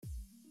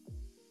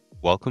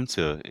Welcome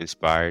to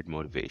Inspired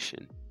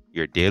Motivation,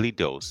 your daily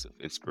dose of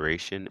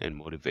inspiration and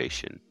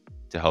motivation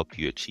to help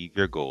you achieve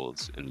your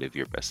goals and live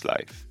your best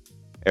life.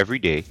 Every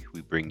day,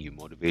 we bring you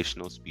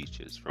motivational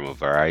speeches from a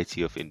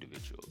variety of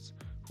individuals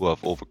who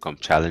have overcome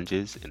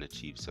challenges and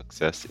achieved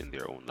success in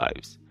their own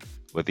lives.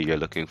 Whether you're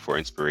looking for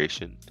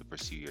inspiration to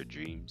pursue your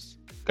dreams,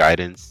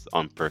 guidance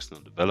on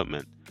personal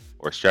development,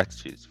 or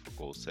strategies for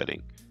goal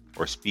setting,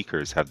 our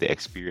speakers have the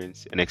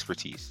experience and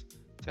expertise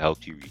to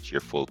help you reach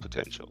your full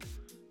potential.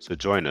 So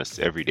join us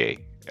every day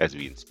as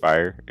we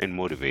inspire and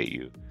motivate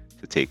you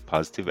to take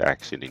positive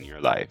action in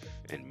your life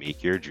and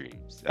make your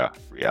dreams a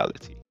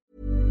reality.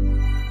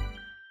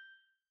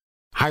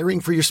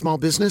 Hiring for your small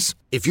business?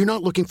 If you're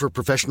not looking for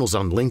professionals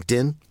on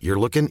LinkedIn, you're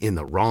looking in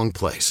the wrong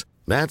place.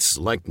 That's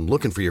like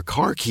looking for your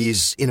car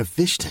keys in a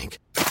fish tank.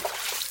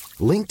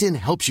 LinkedIn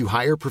helps you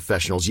hire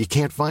professionals you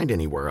can't find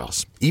anywhere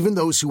else, even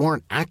those who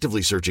aren't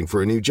actively searching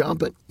for a new job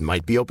but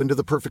might be open to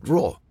the perfect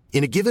role.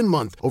 In a given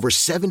month, over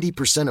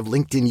 70% of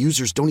LinkedIn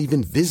users don't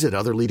even visit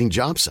other leading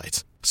job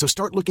sites. So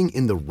start looking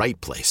in the right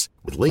place.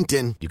 With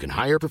LinkedIn, you can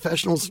hire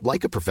professionals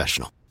like a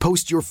professional.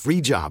 Post your free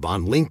job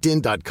on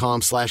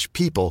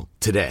linkedin.com/people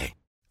today.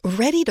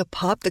 Ready to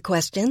pop the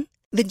question?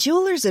 The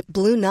jewelers at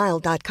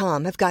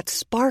BlueNile.com have got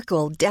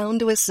sparkle down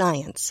to a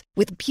science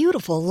with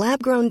beautiful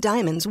lab-grown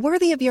diamonds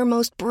worthy of your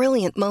most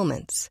brilliant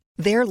moments.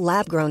 Their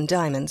lab-grown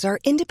diamonds are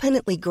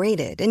independently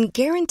graded and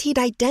guaranteed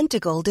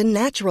identical to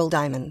natural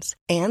diamonds,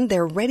 and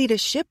they're ready to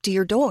ship to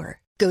your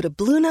door. Go to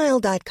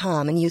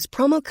BlueNile.com and use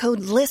promo code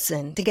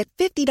LISTEN to get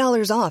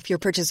 $50 off your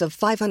purchase of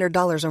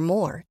 $500 or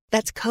more.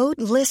 That's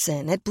code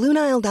LISTEN at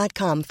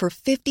BlueNile.com for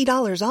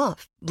 $50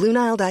 off.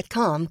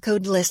 BlueNile.com,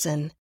 code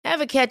LISTEN.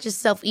 Ever catch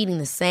yourself eating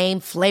the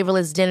same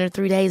flavorless dinner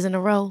 3 days in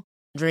a row?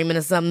 Dreaming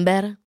of something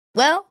better?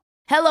 Well,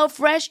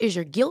 HelloFresh is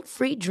your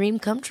guilt-free dream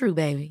come true,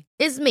 baby.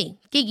 It's me,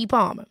 Keke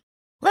Palmer.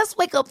 Let's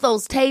wake up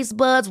those taste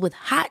buds with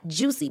hot,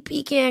 juicy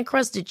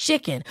pecan-crusted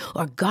chicken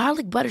or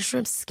garlic butter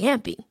shrimp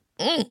scampi.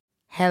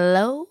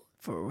 Hello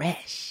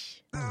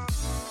Fresh.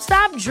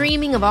 Stop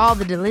dreaming of all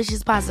the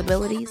delicious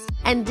possibilities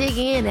and dig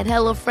in at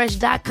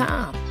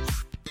HelloFresh.com.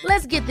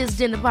 Let's get this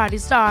dinner party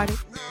started.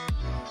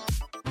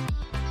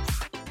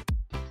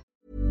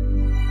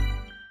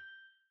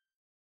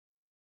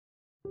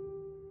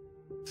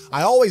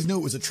 I always knew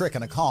it was a trick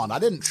and a con. I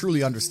didn't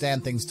truly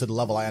understand things to the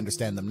level I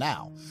understand them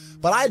now.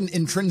 But I had an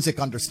intrinsic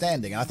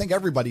understanding, and I think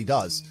everybody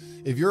does.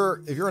 If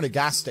you're in a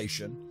gas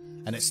station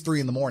and it's 3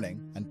 a.m.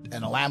 and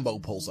a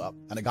Lambo pulls up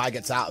and a guy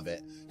gets out of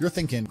it, you're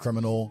thinking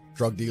criminal,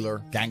 drug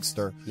dealer,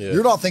 gangster. Yeah.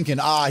 You're not thinking,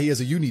 he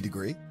has a uni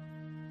degree.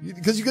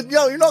 Because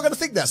you're not going to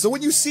think that. So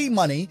when you see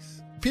money,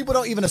 people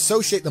don't even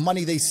associate the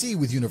money they see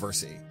with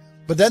university.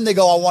 But then they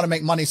go, I want to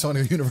make money, so I'm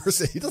going to go to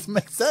university. It doesn't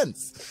make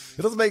sense.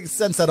 It doesn't make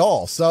sense at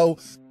all. So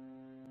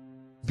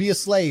be a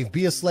slave,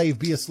 be a slave,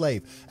 be a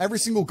slave. Every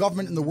single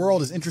government in the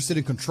world is interested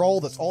in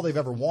control. That's all they've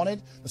ever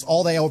wanted. That's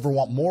all they ever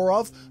want more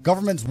of.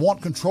 Governments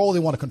want control.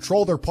 They want to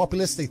control their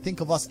populace. They think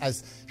of us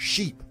as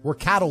sheep. We're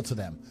cattle to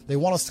them. They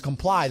want us to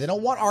comply. They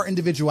don't want our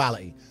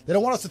individuality. They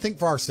don't want us to think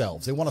for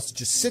ourselves. They want us to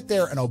just sit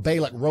there and obey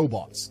like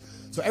robots.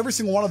 So every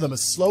single one of them is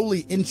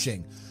slowly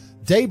inching,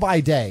 day by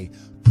day,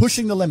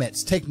 pushing the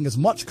limits, taking as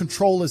much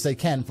control as they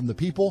can from the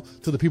people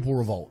to the people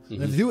revolt.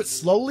 And if they do it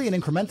slowly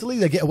and incrementally,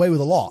 they get away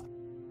with a lot.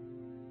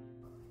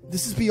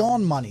 This is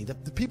beyond money.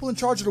 The people in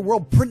charge of the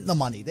world print the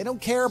money. They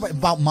don't care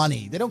about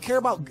money. They don't care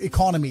about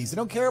economies. They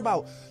don't care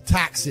about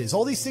taxes.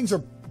 All these things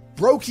are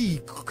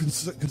brokey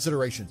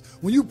considerations.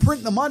 When you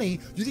print the money,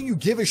 do you think you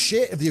give a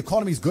shit if the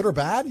economy is good or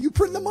bad? You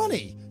print the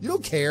money. You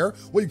don't care.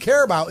 What you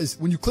care about is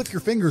when you click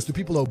your fingers, do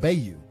people obey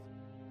you?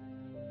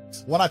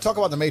 When I talk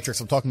about the Matrix,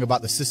 I'm talking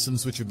about the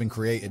systems which have been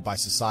created by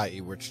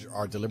society, which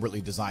are deliberately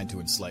designed to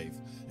enslave.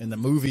 In the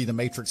movie, the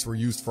Matrix were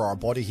used for our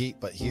body heat,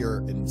 but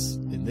here in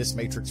this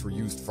Matrix, we're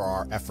used for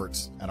our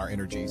efforts and our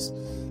energies.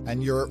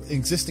 And you're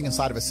existing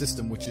inside of a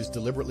system which is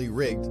deliberately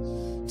rigged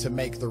to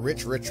make the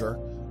rich richer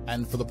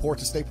and for the poor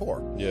to stay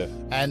poor. Yeah.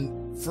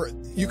 And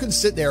you can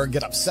sit there and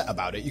get upset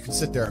about it. You can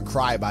sit there and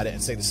cry about it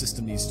and say the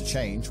system needs to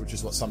change, which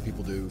is what some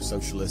people do,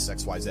 socialists,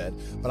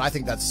 XYZ. But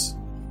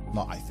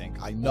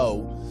I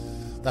know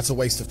that's a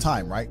waste of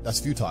time, right? That's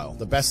futile.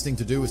 The best thing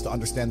to do is to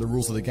understand the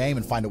rules of the game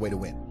and find a way to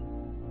win.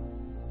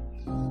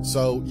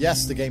 So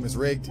yes, the game is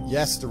rigged.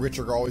 Yes, the rich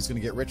are always going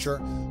to get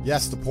richer.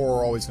 Yes, the poor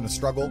are always going to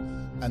struggle.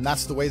 And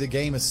that's the way the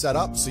game is set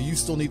up. So you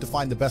still need to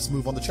find the best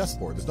move on the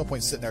chessboard. There's no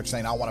point sitting there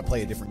saying, I want to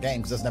play a different game,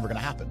 because that's never going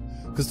to happen.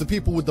 Because the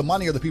people with the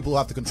money are the people who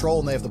have the control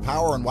and they have the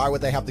power. And why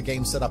would they have the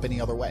game set up any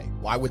other way?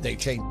 Why would they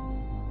change?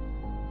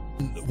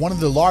 One of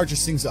the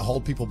largest things that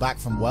hold people back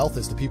from wealth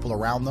is the people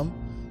around them.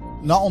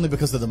 Not only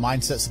because of the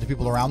mindsets of the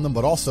people around them,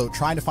 but also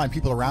trying to find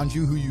people around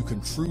you who you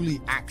can truly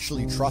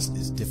actually trust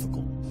is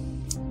difficult.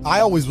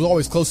 I was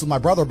always close with my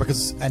brother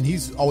and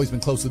he's always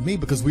been close with me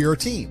because we are a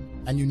team,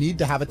 and you need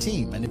to have a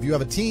team. And if you have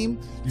a team,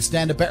 you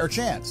stand a better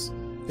chance.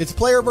 It's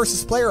player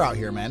versus player out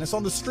here, man. It's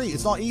on the street.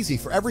 It's not easy.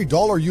 For every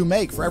dollar you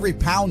make, for every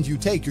pound you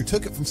take, you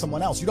took it from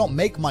someone else. You don't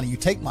make money, you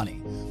take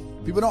money.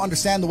 People don't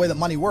understand the way that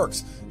money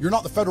works. You're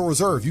not the Federal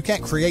Reserve. You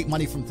can't create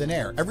money from thin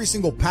air. Every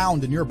single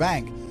pound in your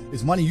bank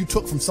is money you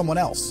took from someone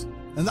else.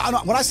 And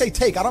when I say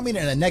take, I don't mean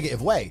it in a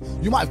negative way.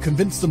 You might have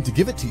convinced them to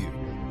give it to you.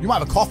 You might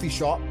have a coffee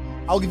shop.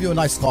 I'll give you a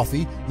nice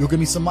coffee. You'll give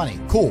me some money.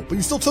 Cool. But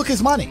you still took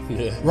his money,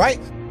 right?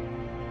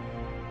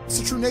 It's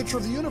the true nature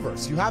of the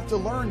universe. You have to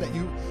learn that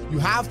you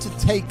have to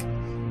take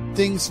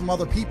things from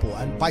other people.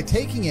 And by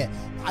taking it,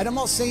 I'm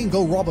not saying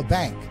go rob a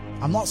bank.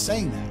 I'm not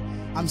saying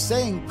that. I'm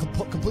saying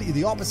completely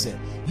the opposite.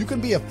 You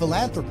can be a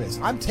philanthropist.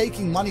 I'm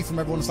taking money from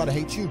everyone inside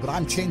of HU, but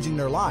I'm changing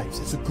their lives.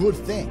 It's a good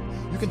thing.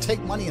 You can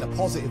take money in a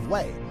positive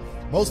way.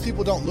 Most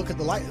people don't look at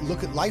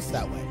life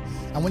that way.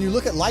 And when you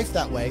look at life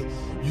that way,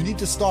 you need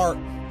to start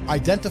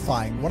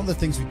identifying. One of the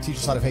things we teach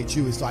inside of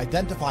HU is to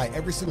identify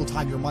every single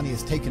time your money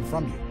is taken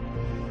from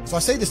you. So I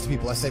say this to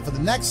people. I say, for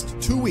the next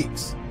 2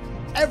 weeks,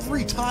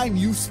 every time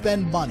you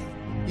spend money,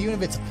 even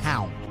if it's a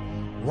pound,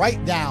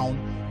 write down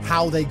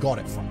how they got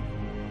it from you.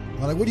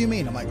 I'm like, what do you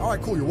mean? I'm like, all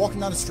right, cool. You're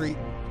walking down the street.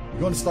 You're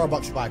going to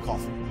Starbucks. You buy a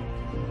coffee.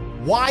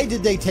 Why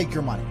did they take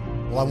your money?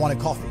 Well, I wanted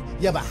coffee.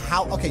 Yeah, but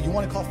how? Okay, you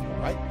wanted coffee,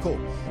 right? Cool.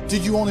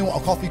 Did you only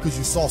want a coffee because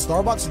you saw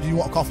Starbucks, or did you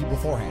want a coffee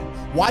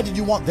beforehand? Why did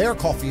you want their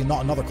coffee and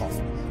not another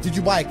coffee? Did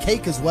you buy a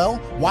cake as well?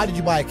 Why did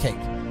you buy a cake?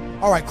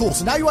 All right, cool.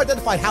 So now you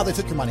identified how they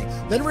took your money.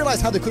 Then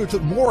realize how they could have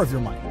took more of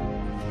your money.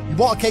 You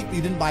bought a cake, but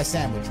you didn't buy a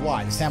sandwich.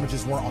 Why? The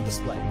sandwiches weren't on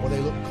display, or they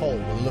looked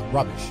cold, or they looked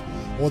rubbish.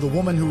 Or the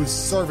woman who was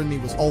serving me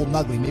was old and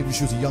ugly. Maybe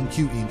she was a young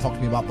cutie and talked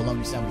to me about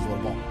bologna sandwiches or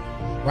a ball.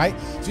 Right?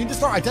 So you need to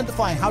start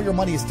identifying how your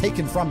money is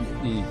taken from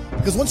you.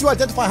 Because once you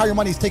identify how your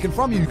money is taken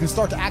from you, you can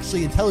start to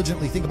actually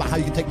intelligently think about how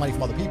you can take money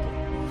from other people.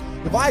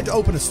 If I had to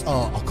open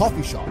a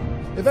coffee shop,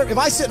 if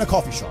I sit in a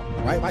coffee shop,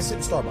 right? If I sit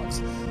in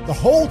Starbucks, the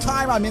whole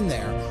time I'm in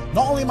there,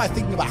 not only am I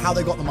thinking about how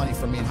they got the money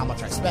from me and how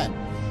much I spend,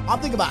 I'm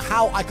thinking about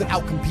how I could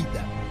outcompete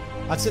them.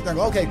 I'd sit there and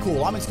go, okay,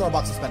 cool. I'm in Starbucks.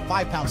 I spent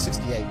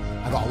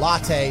 £5.68. I got a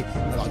latte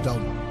and I got a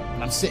donut.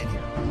 And I'm sitting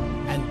here.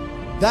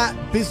 And that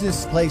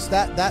business place,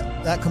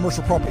 that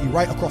commercial property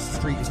right across the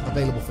street is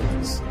available for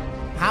this.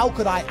 How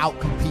could I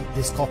outcompete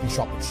this coffee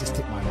shop which just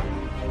took my money?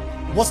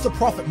 What's the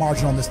profit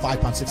margin on this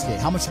 £5.68?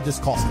 How much did this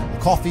cost them? The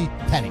coffee,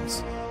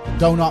 pennies.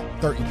 Donut,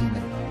 30p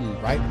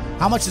minimum, right?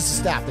 How much is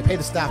the staff? They pay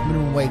the staff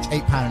minimum wage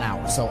 £8 an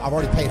hour. So I've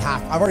already paid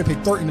half. I've already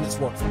paid 30 minutes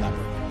work from that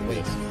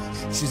wage.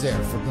 She's there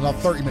for another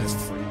 30 minutes for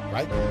free,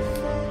 right?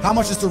 How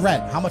much is the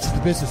rent? How much is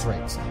the business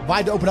rates? If I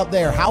had to open up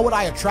there, how would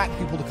I attract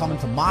people to come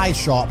into my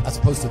shop as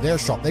opposed to their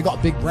shop? They got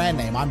a big brand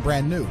name. I'm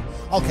brand new.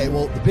 Okay,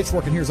 well, the bitch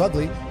working here is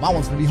ugly. My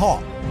one's going to be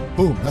hot.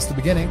 Boom. That's the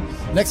beginning.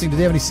 Next thing, do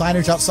they have any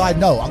signage outside?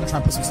 No. I'm going to try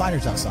and put some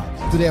signage outside.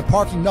 Do they have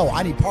parking? No.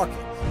 I need parking.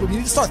 But you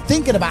need to start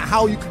thinking about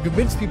how you can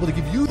convince people to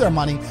give you their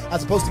money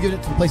as opposed to giving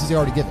it to the places they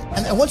already give it.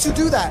 And once you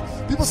do that,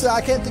 people say,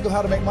 I can't think of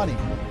how to make money.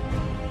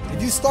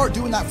 If you start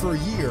doing that for a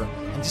year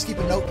and just keep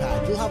a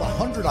notepad, you'll have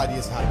 100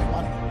 ideas of how to make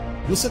money.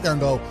 You'll sit there and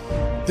go,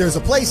 there's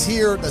a place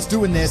here that's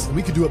doing this, and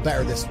we could do it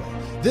better this way.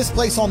 This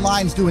place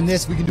online is doing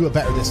this, we can do it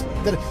better this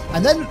way.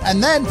 And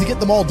then to get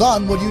them all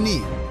done, what do you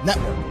need?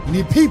 Network. You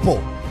need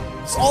people.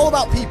 It's all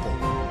about people.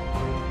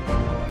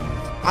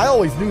 I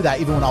always knew that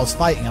even when I was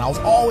fighting, and I was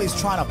always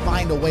trying to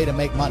find a way to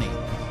make money.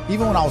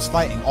 Even when I was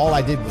fighting, all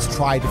I did was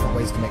try different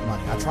ways to make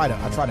money. I tried a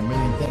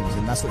million things,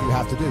 and that's what you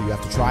have to do. You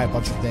have to try a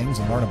bunch of things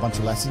and learn a bunch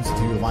of lessons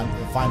until you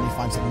finally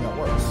find something that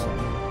works.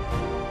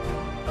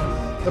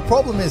 The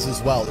problem is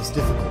as well, it's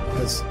difficult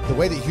because the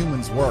way that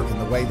humans work and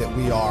the way that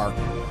we've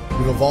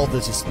evolved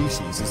as a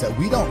species is that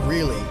we don't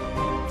really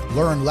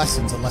learn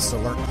lessons unless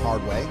they're learned the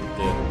hard way.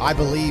 Yeah. I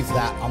believe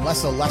that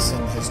unless a lesson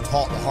is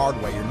taught the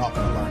hard way, you're not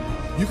going to learn it.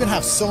 You can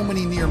have so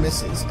many near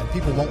misses and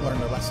people won't learn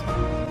their lesson.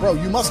 Bro,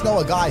 you must know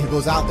a guy who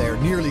goes out there,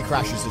 nearly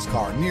crashes his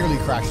car,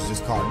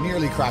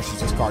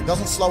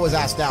 doesn't slow his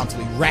ass down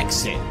till he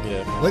wrecks it.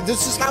 Yeah. Like,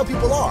 this is how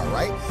people are,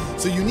 right?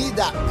 So you need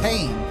that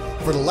pain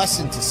for the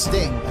lesson to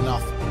sting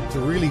enough to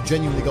really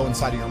genuinely go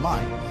inside of your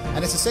mind.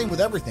 And it's the same with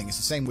everything. It's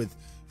the same with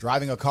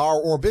driving a car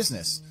or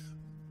business.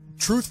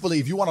 Truthfully,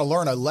 if you want to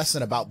learn a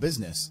lesson about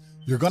business,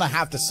 you're going to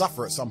have to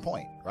suffer at some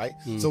point, right?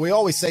 So we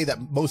always say that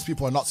most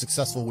people are not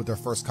successful with their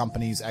first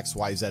companies, X,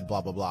 Y, Z,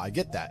 blah, blah, blah. I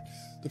get that.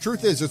 The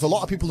truth is there's a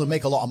lot of people who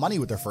make a lot of money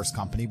with their first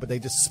company, but they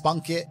just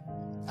spunk it,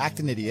 act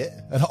an idiot,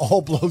 and it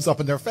all blows up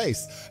in their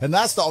face. And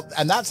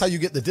that's how you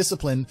get the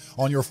discipline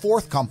on your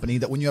fourth company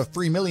that when you have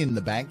 $3 million in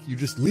the bank, you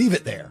just leave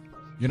it there.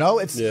 You know,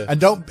 and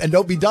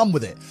don't be done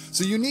with it.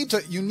 So you need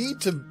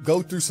to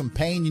go through some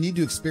pain. You need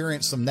to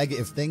experience some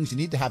negative things. You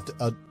need to have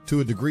to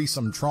a degree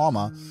some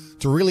trauma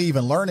to really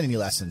even learn any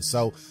lessons.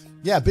 So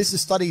yeah,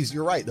 business studies,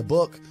 you're right. The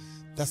book,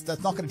 that's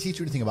not going to teach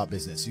you anything about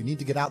business. You need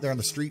to get out there on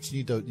the streets.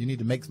 You need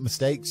to make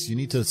mistakes. You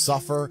need to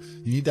suffer.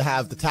 You need to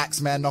have the tax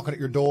man knocking at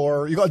your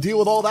door. You got to deal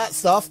with all that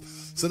stuff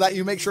so that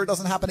you make sure it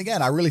doesn't happen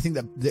again. I really think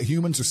that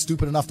humans are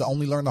stupid enough to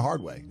only learn the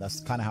hard way.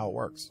 That's kind of how it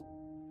works.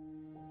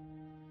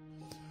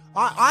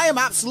 I am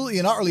absolutely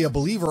and utterly a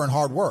believer in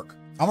hard work.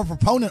 I'm a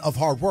proponent of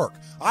hard work.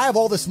 I have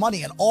all this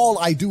money and all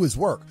I do is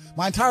work.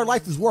 My entire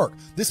life is work.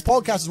 This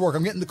podcast is work.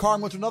 I'm getting in the car.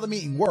 I'm going to another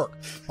meeting. Work.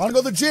 I want to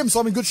go to the gym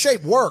so I'm in good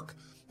shape. Work.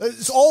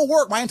 It's all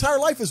work. My entire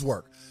life is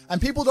work. And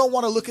people don't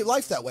want to look at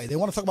life that way. They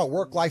want to talk about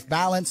work-life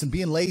balance and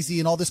being lazy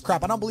and all this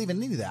crap. I don't believe in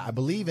any of that. I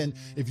believe in,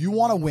 if you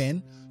want to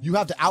win, you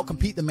have to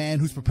outcompete the man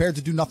who's prepared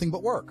to do nothing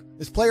but work.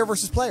 It's player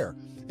versus player.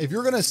 If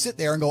you're going to sit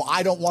there and go,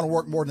 I don't want to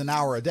work more than an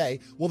hour a day,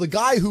 well, the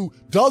guy who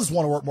does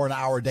want to work more than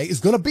an hour a day is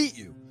going to beat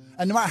you.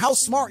 And no matter how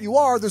smart you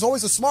are, there's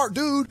always a smart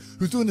dude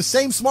who's doing the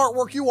same smart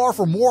work you are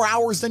for more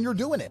hours than you're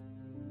doing it.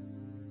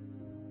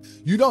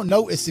 You don't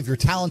notice if you're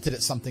talented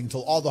at something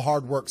until all the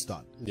hard work's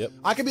done. Yep.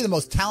 I could be the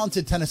most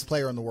talented tennis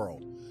player in the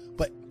world,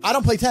 but I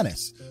don't play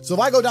tennis. So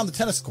if I go down the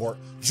tennis court,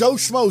 Joe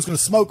Schmo is going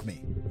to smoke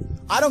me.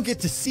 I don't get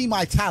to see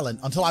my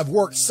talent until I've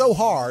worked so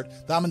hard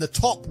that I'm in the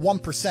top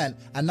 1%,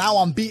 and now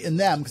I'm beating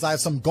them because I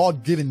have some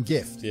God-given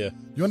gift. Yeah.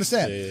 You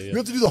understand? Yeah. You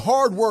have to do the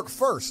hard work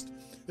first.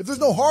 If there's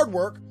no hard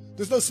work,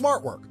 there's no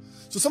smart work.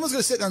 So someone's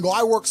going to sit there and go,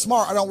 I work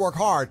smart, I don't work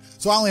hard,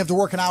 so I only have to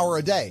work an hour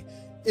a day.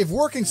 If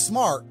working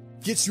smart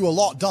gets you a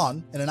lot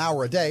done in an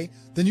hour a day,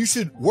 then you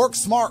should work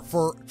smart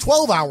for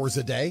 12 hours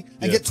a day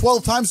and get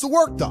 12 times the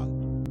work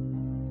done.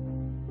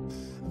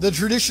 The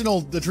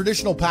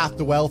traditional path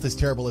to wealth is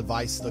terrible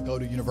advice. They'll go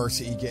to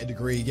university, get a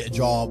degree, get a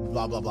job,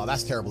 blah, blah, blah.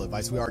 That's terrible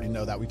advice. We already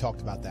know that. We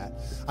talked about that.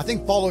 I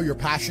think follow your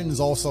passion is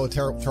also a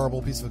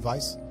terrible piece of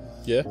advice.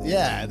 Yeah.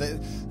 Yeah.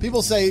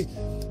 People say,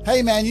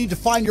 hey man, you need to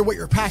find what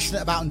you're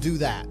passionate about and do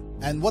that.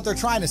 And what they're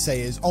trying to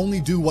say is only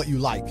do what you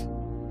like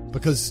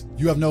because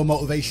you have no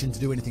motivation to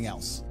do anything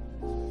else.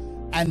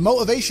 And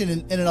motivation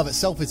in and of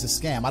itself is a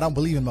scam. I don't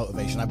believe in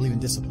motivation. I believe in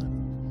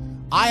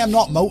discipline. I am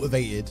not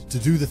motivated to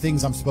do the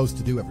things I'm supposed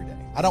to do every day.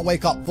 I don't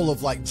wake up full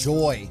of like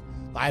joy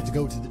that I have to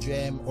go to the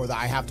gym or that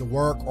I have to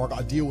work or got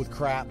to deal with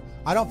crap.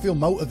 I don't feel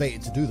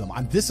motivated to do them.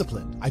 I'm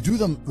disciplined. I do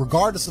them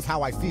regardless of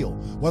how I feel.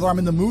 Whether I'm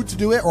in the mood to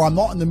do it or I'm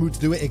not in the mood to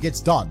do it, it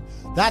gets done.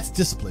 That's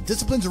discipline.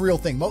 Discipline's a real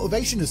thing.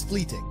 Motivation is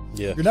fleeting.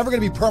 Yeah. You're never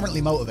going to be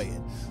permanently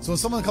motivated. So when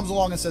someone comes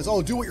along and says,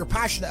 oh, do what you're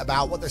passionate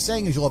about, what they're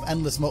saying is you'll have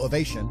endless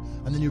motivation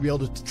and then you'll be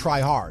able to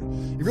try hard.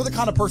 If you're the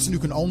kind of person who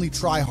can only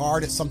try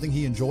hard at something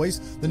he enjoys,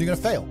 then you're going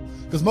to fail.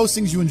 Because most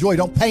things you enjoy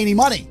don't pay any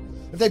money.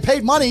 If they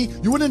paid money,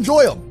 you wouldn't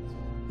enjoy them.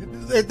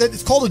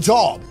 It's called a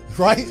job,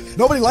 right?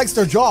 Nobody likes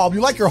their job.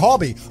 You like your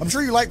hobby. I'm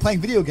sure you like playing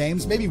video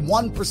games. Maybe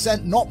 1%,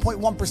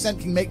 0.1%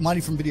 can make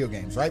money from video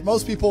games, right?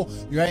 Most people,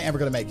 you ain't ever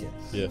going to make it.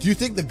 Yeah. Do you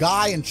think the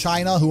guy in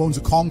China who owns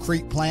a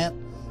concrete plant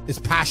is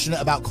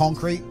passionate about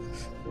concrete?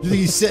 Do you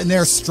think he's sitting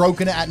there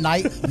stroking it at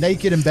night,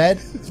 naked in bed?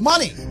 It's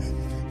money.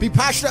 Be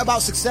passionate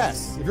about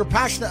success. If you're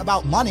passionate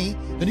about money,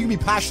 then you can be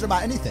passionate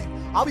about anything.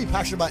 I'll be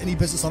passionate about any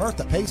business on earth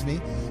that pays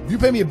me. If you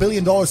pay me $1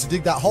 billion to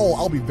dig that hole,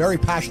 I'll be very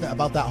passionate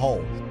about that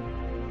hole.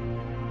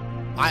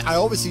 I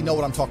obviously know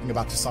what I'm talking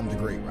about to some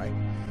degree, right?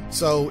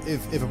 So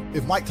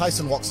if Mike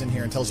Tyson walks in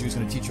here and tells you he's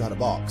going to teach you how to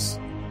box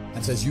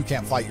and says you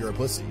can't fight, you're a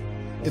pussy,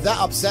 if that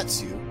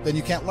upsets you, then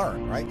you can't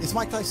learn, right? It's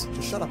Mike Tyson.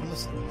 Just shut up and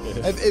listen.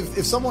 Yeah.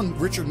 If someone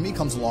Richard and me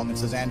comes along and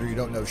says, Andrew, you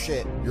don't know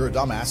shit, you're a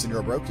dumbass and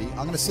you're a brokey, I'm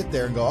going to sit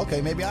there and go, okay,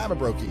 maybe I am a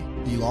brokey,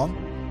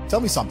 Elon. Tell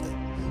me something.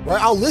 Right,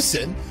 I'll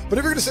listen, but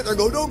if you're gonna sit there and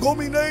go, don't call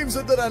me names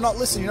that I'm not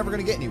listening, you're never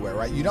gonna get anywhere,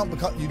 right? You don't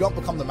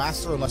become the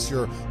master unless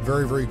you're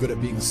very, very good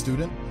at being a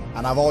student.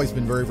 And I've always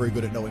been very, very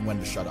good at knowing when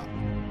to shut up.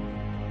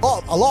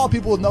 A lot of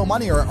people with no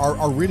money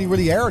are really,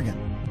 really arrogant.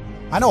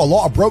 I know a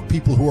lot of broke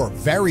people who are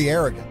very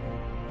arrogant,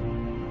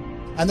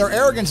 and their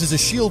arrogance is a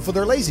shield for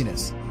their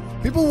laziness.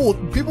 People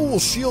will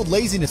shield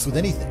laziness with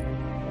anything.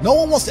 No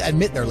one wants to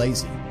admit they're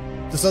lazy,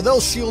 so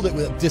they'll shield it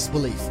with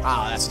disbelief.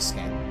 That's a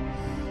scam.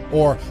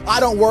 Or, I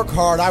don't work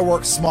hard, I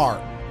work smart.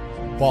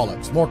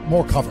 Bollocks,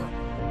 more cover.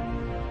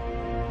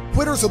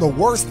 Quitters are the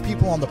worst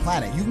people on the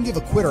planet. You can give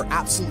a quitter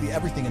absolutely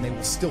everything and they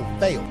will still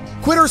fail.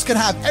 Quitters can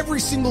have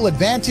every single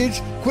advantage.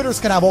 Quitters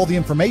can have all the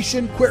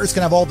information. Quitters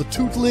can have all the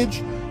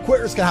tutelage.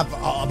 Quitters can have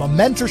a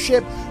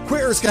mentorship.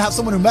 Quitters can have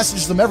someone who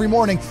messages them every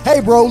morning,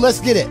 hey bro, let's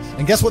get it.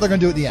 And guess what they're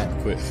going to do at the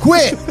end?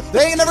 Quit.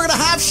 They ain't never going to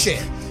have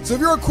shit. So if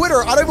you're a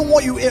quitter, I don't even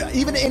want you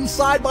even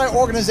inside my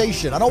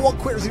organization. I don't want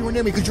quitters anywhere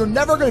near me because you're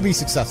never going to be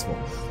successful.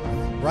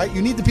 Right?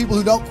 You need the people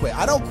who don't quit.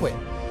 I don't quit.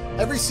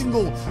 Every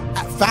single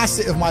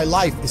facet of my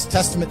life is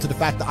testament to the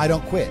fact that I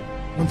don't quit.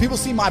 When people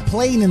see my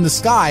plane in the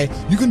sky,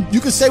 you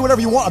can say whatever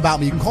you want about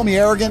me. You can call me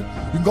arrogant.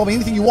 You can call me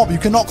anything you want, but you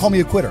cannot call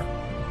me a quitter.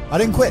 I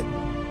didn't quit.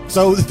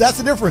 So that's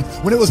the difference.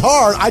 When it was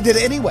hard, I did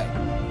it anyway.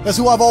 That's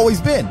who I've always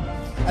been.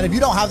 And if you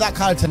don't have that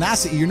kind of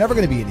tenacity, you're never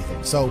going to be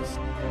anything. So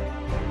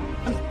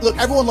look,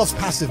 everyone loves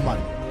passive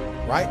money,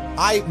 right?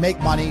 I make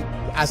money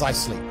as I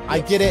sleep. I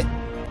get it.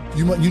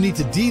 You need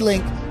to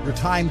de-link your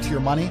time to your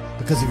money,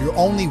 because if you're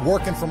only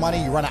working for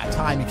money, you run out of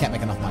time, you can't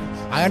make enough money.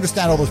 I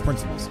understand all those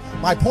principles.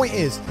 My point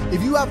is,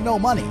 if you have no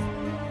money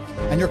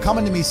and you're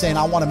coming to me saying,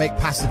 I want to make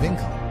passive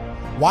income,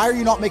 why are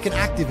you not making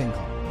active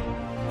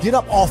income? Get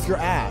up off your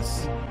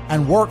ass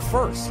and work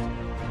first.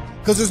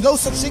 Because there's no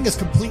such thing as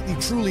completely,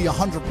 truly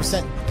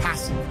 100%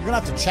 passive. You're going to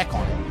have to check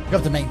on it. You're going to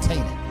have to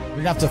maintain it.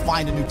 You're going to have to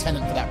find a new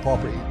tenant for that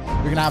property.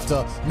 You're going to have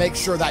to make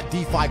sure that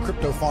DeFi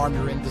crypto farm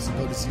you're in doesn't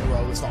go to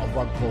zero. It's not a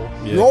rug pull.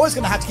 Yeah. You're always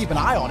going to have to keep an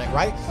eye on it,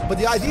 right? But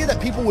the idea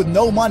that people with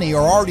no money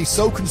are already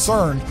so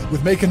concerned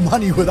with making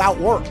money without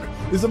work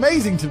is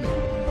amazing to me.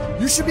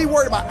 You should be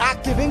worried about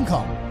active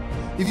income.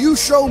 If you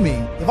show me,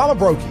 if I'm a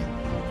brokey,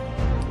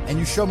 and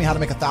you show me how to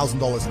make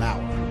 $1,000 an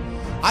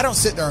hour, I don't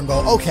sit there and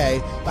go,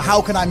 okay, but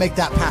how can I make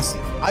that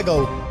passive? I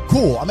go,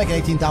 cool, I'm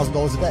making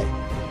 $18,000 a day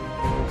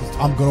because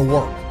I'm going to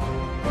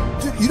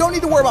work. Dude, you don't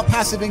need to worry about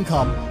passive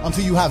income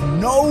until you have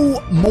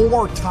no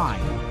more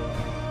time.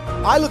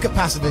 I look at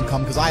passive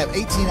income because I have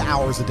 18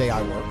 hours a day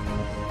I work.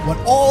 When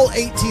all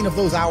 18 of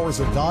those hours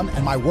are done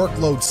and my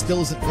workload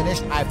still isn't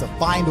finished, I have to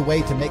find a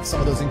way to make some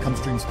of those income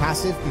streams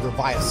passive, either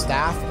via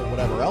staff or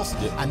whatever else.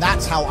 Yeah. And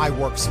that's how I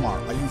work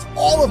smart. I use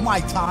all of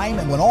my time,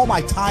 and when all my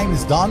time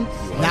is done,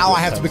 now I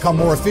have to become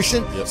more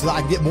efficient so that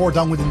I can get more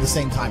done within the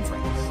same time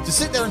frame. To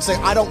sit there and say,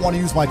 I don't want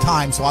to use my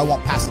time, so I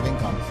want passive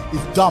income,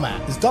 is dumb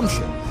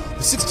shit.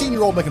 The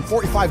 16-year-old making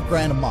 45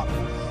 grand a month,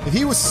 if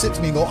he was to sit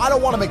to me and go, I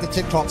don't want to make the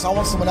TikToks, I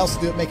want someone else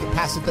to do it, make it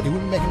passive, that he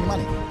wouldn't be making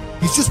money.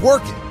 He's just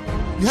working.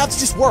 You have to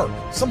just work.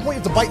 At some point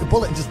you have to bite the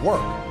bullet and just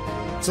work.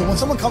 So when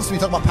someone comes to me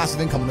talking about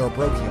passive income and they're a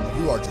brokey, I'm like,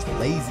 you are just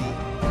lazy.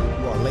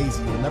 You are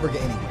lazy. You'll never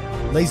get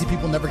anywhere. Lazy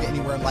people never get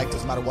anywhere in life,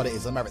 doesn't matter what it is.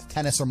 Doesn't matter if it's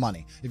tennis or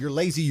money. If you're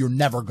lazy, you're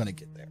never going to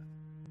get there.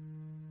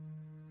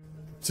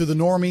 To the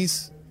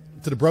normies,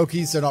 to the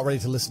brokies, they're not ready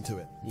to listen to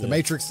it. Yeah. The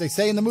Matrix, they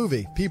say in the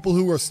movie, people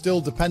who are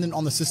still dependent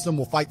on the system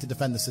will fight to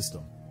defend the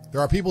system.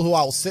 There are people who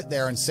I will sit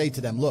there and say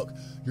to them, look,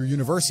 your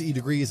university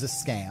degree is a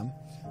scam.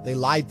 They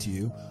lied to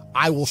you.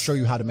 I will show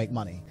you how to make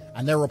money.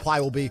 And their reply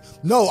will be,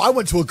 no, I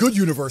went to a good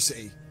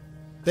university.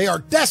 They are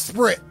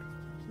desperate.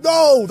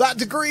 No, that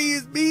degree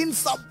means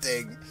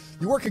something.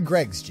 You work at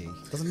Greg's, G.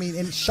 Doesn't mean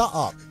any. Shut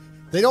up.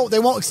 They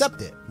won't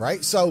accept it,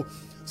 right? So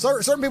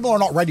certain people are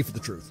not ready for the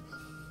truth.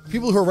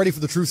 People who are ready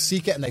for the truth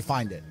seek it and they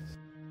find it.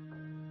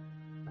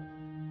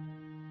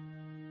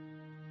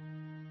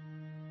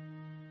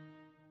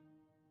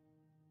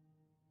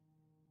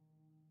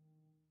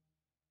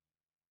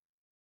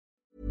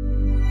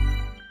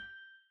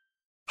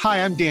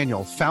 Hi, I'm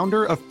Daniel,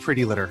 founder of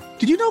Pretty Litter.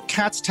 Did you know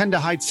cats tend to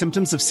hide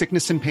symptoms of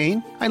sickness and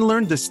pain? I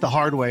learned this the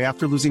hard way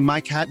after losing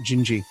my cat,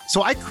 Gingy.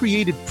 So I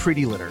created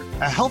Pretty Litter,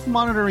 a health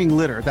monitoring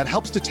litter that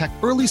helps detect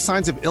early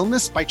signs of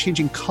illness by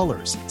changing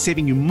colors,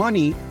 saving you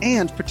money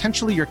and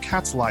potentially your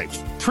cat's life.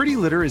 Pretty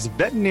Litter is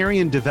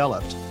veterinarian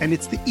developed, and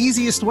it's the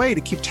easiest way to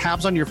keep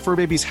tabs on your fur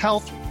baby's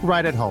health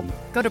right at home.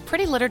 Go to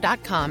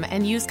prettylitter.com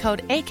and use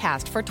code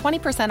ACAST for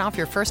 20% off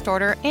your first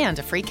order and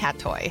a free cat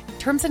toy.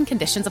 Terms and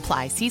conditions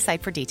apply. See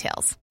site for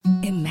details.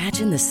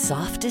 Imagine the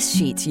softest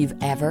sheets you've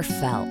ever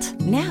felt.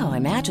 Now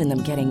imagine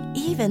them getting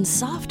even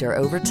softer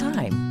over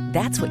time.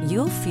 That's what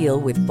you'll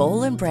feel with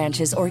Boll &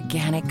 Branch's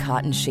organic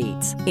cotton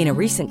sheets. In a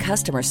recent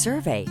customer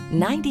survey,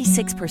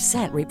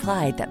 96%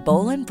 replied that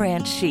Boll &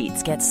 Branch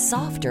sheets get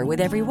softer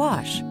with every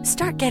wash.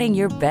 Start getting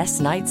your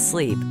best night's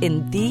sleep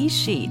in these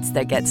sheets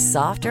that get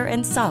softer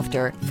and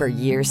softer for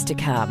years to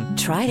come.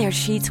 Try their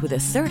sheets with a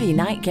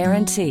 30-night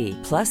guarantee.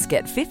 Plus,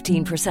 get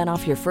 15%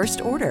 off your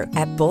first order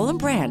at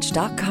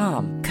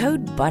bollandbranch.com.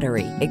 Code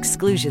BUTTERY.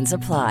 Exclusions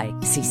apply.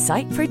 See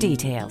site for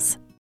details.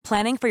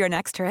 Planning for your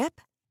next trip?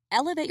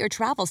 Elevate your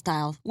travel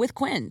style with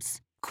Quince.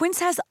 Quince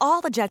has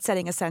all the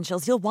jet-setting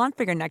essentials you'll want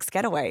for your next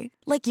getaway,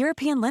 like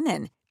European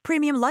linen,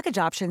 premium luggage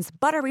options,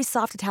 buttery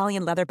soft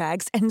Italian leather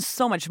bags, and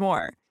so much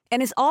more.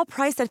 And is all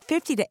priced at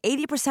 50 to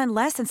 80%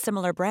 less than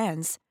similar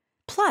brands.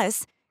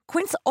 Plus,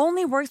 Quince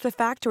only works with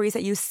factories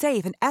that use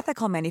safe and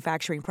ethical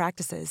manufacturing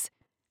practices.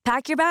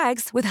 Pack your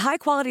bags with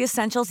high-quality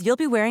essentials you'll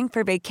be wearing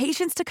for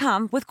vacations to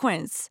come with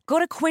Quince. Go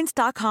to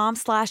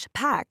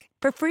quince.com/pack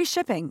for free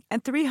shipping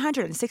and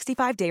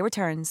 365-day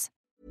returns.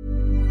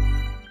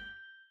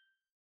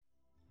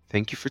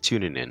 Thank you for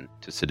tuning in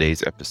to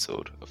today's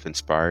episode of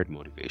Inspired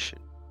Motivation.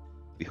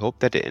 We hope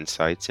that the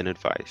insights and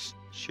advice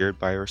shared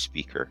by our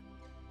speaker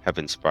have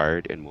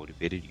inspired and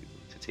motivated you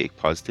to take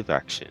positive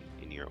action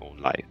in your own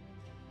life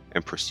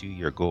and pursue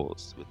your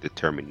goals with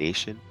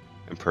determination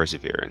and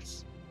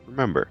perseverance.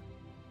 Remember,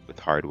 with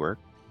hard work,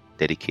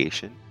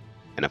 dedication,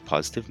 and a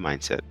positive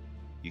mindset,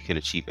 you can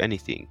achieve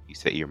anything you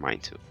set your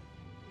mind to.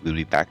 We'll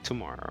be back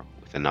tomorrow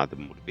with another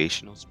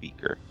motivational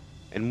speaker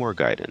and more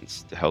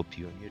guidance to help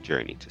you on your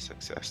journey to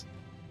success.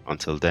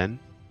 Until then,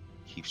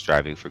 keep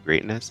striving for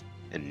greatness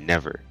and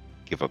never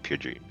give up your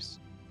dreams.